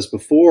talked about this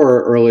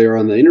before earlier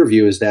on the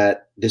interview, is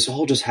that this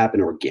all just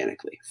happened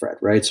organically, Fred,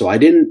 right? So I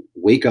didn't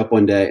wake up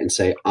one day and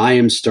say, I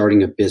am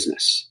starting a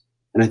business.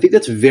 And I think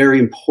that's very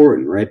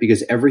important, right?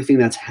 Because everything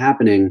that's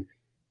happening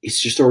is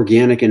just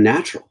organic and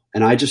natural.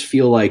 And I just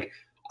feel like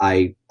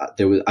I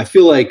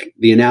feel like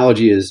the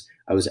analogy is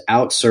I was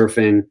out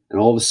surfing and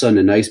all of a sudden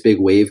a nice big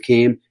wave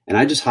came and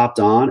I just hopped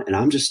on and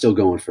I'm just still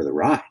going for the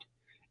ride.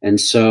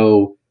 And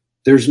so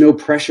there's no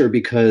pressure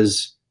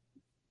because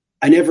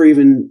I never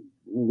even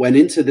went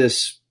into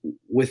this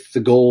with the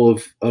goal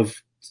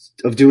of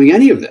doing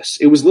any of this.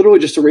 It was literally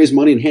just to raise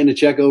money and hand a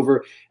check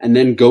over and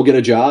then go get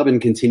a job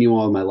and continue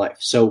on with my life.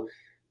 So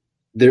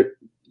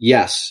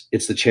yes,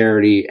 it's the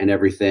charity and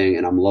everything,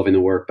 and I'm loving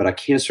the work, but I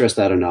can't stress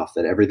that enough,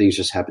 that everything's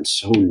just happened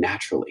so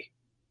naturally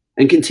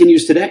and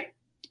continues today.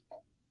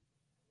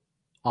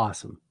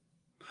 Awesome.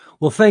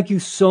 Well, thank you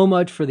so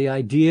much for the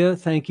idea.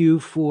 Thank you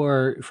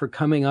for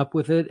coming up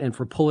with it and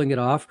for pulling it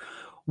off.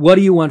 What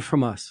do you want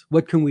from us?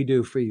 What can we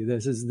do for you?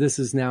 This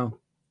is now,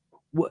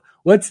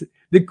 what's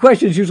the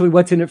question is usually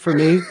what's in it for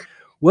me?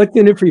 What's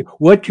in it for you?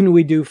 What can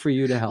we do for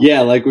you to help?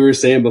 Yeah, like we were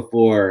saying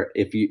before,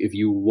 if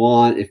you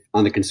want,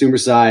 on the consumer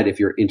side,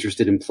 if you're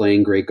interested in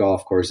playing great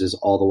golf courses,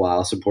 all the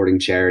while supporting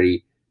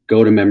charity,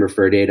 go to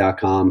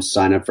memberforaday.com,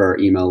 sign up for our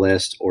email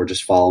list, or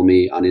just follow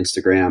me on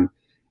Instagram.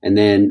 And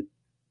then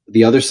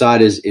the other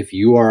side is if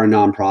you are a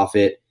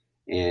nonprofit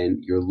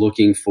and you're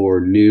looking for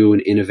new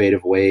and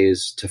innovative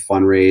ways to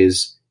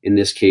fundraise, in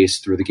this case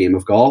through the game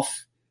of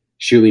golf,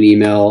 shoot me an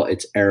email.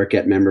 It's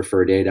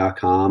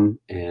eric@memberforaday.com,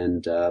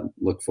 and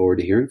look forward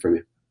to hearing from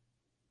you.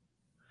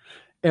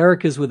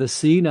 Eric is with a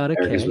C, not a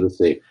K. Eric is with a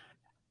C.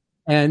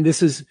 And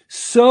this is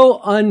so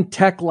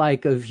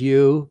untech-like of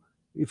you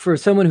for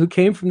someone who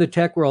came from the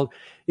tech world.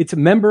 It's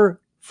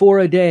member for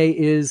a day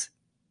is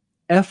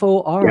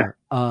FORADAY,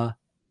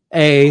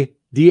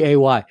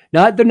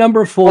 not the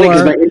number 4.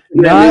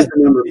 Not is the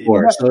number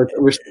 4. So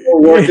we're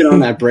still working on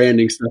that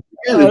branding stuff.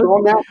 Yeah, it's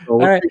all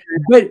natural. All right.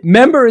 But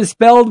member is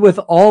spelled with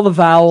all the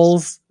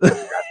vowels.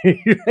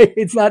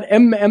 It's not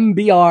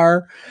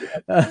MMBR.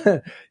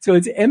 So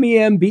it's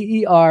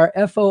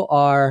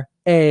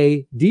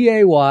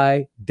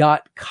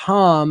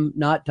memberforaday.com,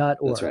 not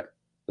 .org.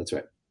 That's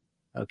right.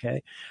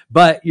 Okay.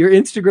 But your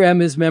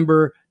Instagram is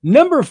member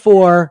number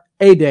 4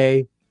 a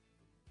day.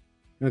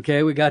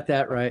 Okay. We got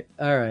that right.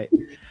 All right.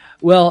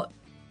 Well,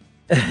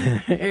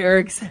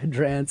 Eric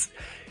Sedransk,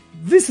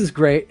 this is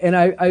great. And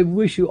I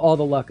wish you all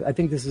the luck. I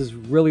think this is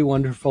really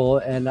wonderful.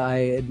 And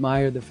I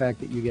admire the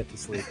fact that you get to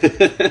sleep.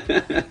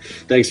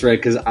 Thanks, Fred.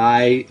 Because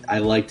I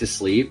like to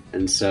sleep.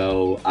 And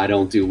so I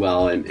don't do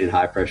well in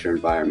high pressure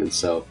environments.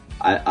 So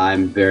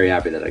I'm very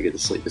happy that I get to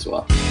sleep as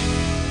well.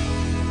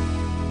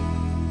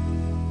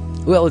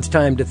 Well, it's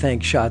time to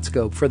thank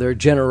ShotScope for their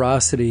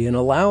generosity in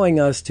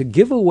allowing us to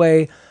give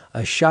away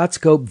a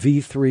ShotScope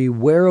V3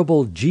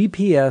 wearable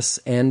GPS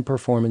and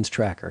performance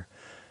tracker.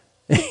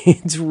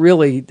 It's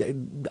really,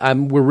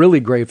 we're really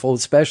grateful,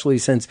 especially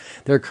since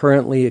they're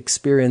currently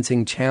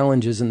experiencing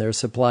challenges in their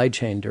supply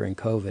chain during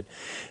COVID.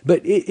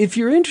 But if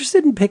you're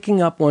interested in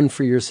picking up one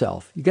for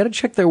yourself, you got to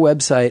check their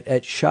website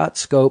at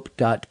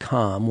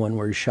shotscope.com, one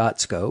word,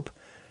 ShotScope,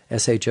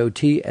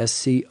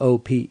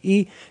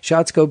 ShotScope,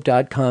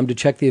 shotscope.com, to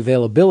check the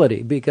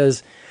availability,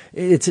 because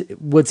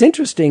what's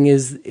interesting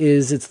is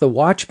it's the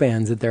watch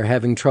bands that they're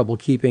having trouble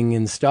keeping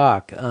in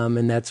stock,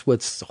 and that's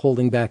what's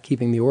holding back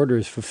keeping the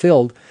orders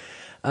fulfilled.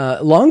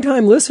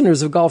 Longtime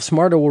listeners of Golf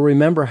Smarter will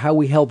remember how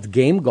we helped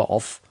Game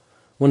Golf,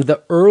 one of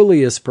the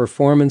earliest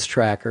performance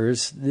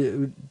trackers,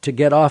 to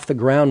get off the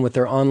ground with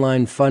their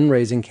online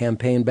fundraising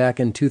campaign back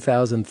in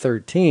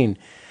 2013.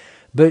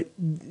 But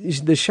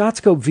the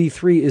ShotScope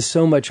V3 is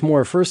so much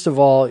more. First of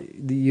all,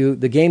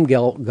 the Game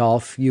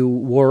Golf you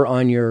wore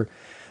on your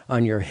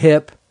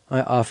hip,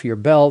 off your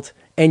belt,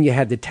 and you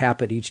had to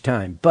tap it each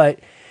time.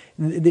 But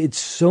it's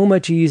so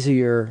much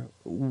easier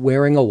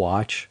wearing a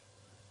watch,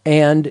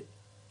 and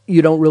you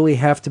don't really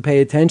have to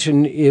pay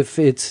attention if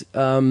it's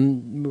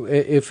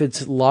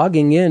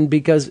logging in,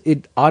 because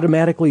it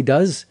automatically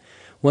does.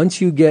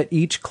 Once you get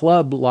each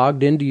club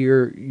logged into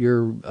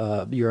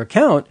your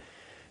account,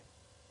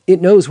 it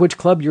knows which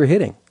club you're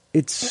hitting.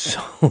 It's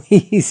so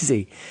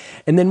easy.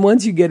 And then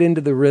once you get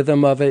into the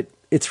rhythm of it,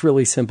 it's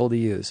really simple to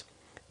use.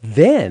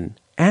 Then,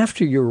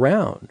 after your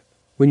round,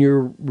 when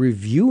you're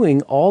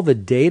reviewing all the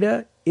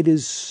data, it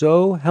is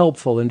so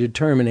helpful in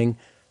determining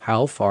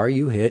how far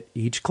you hit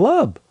each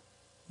club.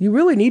 You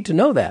really need to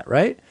know that,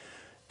 right?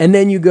 And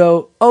then you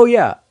go, oh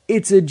yeah,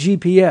 it's a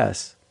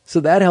GPS.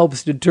 So that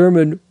helps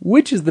determine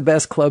which is the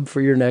best club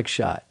for your next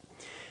shot.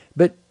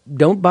 But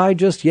don't buy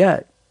just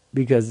yet,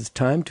 because it's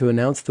time to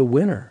announce the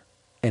winner,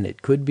 and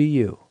it could be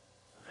you.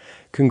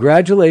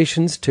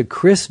 Congratulations to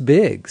Chris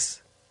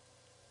Biggs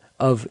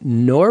of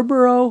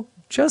Norborough,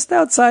 just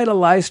outside of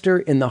Leicester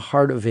in the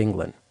heart of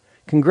England.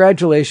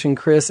 Congratulations,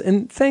 Chris,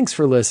 and thanks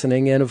for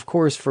listening, and of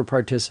course for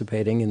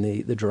participating in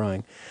the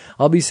drawing.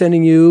 I'll be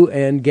sending you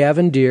and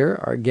Gavin Deere,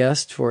 our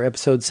guest for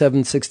episode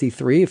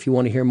 763, if you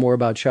want to hear more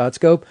about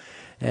ShotScope,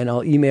 and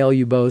I'll email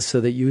you both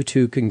so that you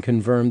too can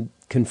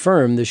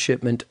confirm the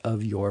shipment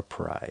of your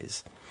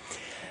prize.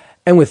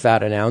 And with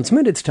that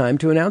announcement, it's time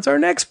to announce our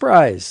next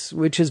prize,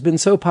 which has been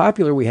so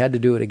popular we had to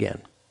do it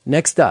again.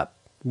 Next up,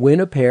 win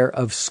a pair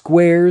of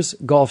Squares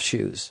golf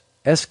shoes,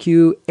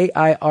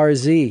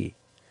 SQAIRZ.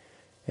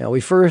 Now,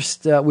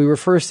 we were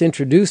first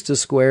introduced to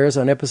Squares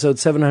on episode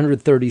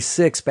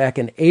 736 back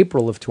in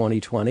April of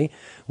 2020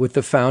 with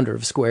the founder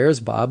of Squares,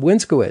 Bob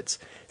Winskowitz.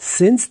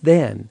 Since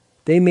then,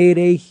 they made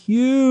a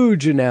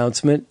huge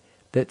announcement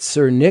that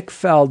Sir Nick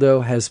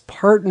Faldo has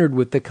partnered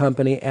with the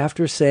company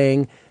after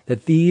saying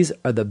that these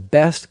are the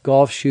best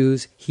golf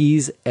shoes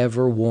he's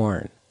ever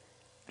worn.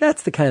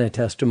 That's the kind of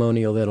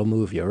testimonial that'll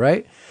move you,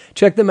 right?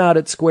 Check them out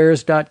at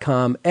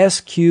squares.com,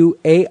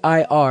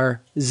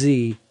 SQAIRZ.com.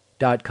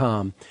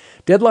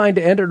 Deadline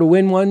to enter to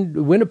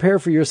win a pair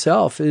for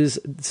yourself is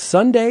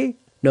Sunday,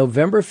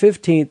 November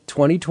 15th,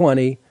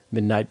 2020,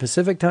 midnight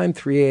Pacific time,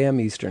 3 a.m.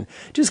 Eastern.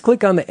 Just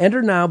click on the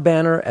Enter Now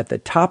banner at the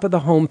top of the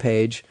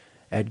homepage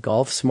at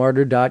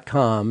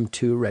golfsmarter.com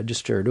to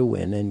register to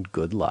win, and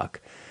good luck.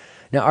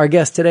 Now, our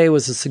guest today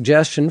was a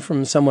suggestion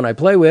from someone I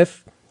play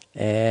with,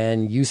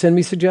 and you send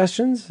me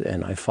suggestions,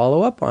 and I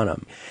follow up on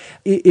them.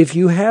 If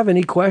you have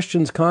any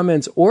questions,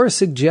 comments, or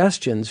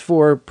suggestions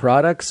for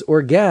products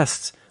or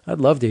guests, I'd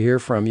love to hear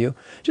from you.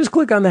 Just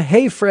click on the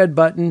Hey Fred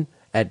button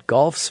at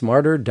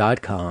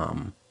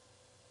golfsmarter.com.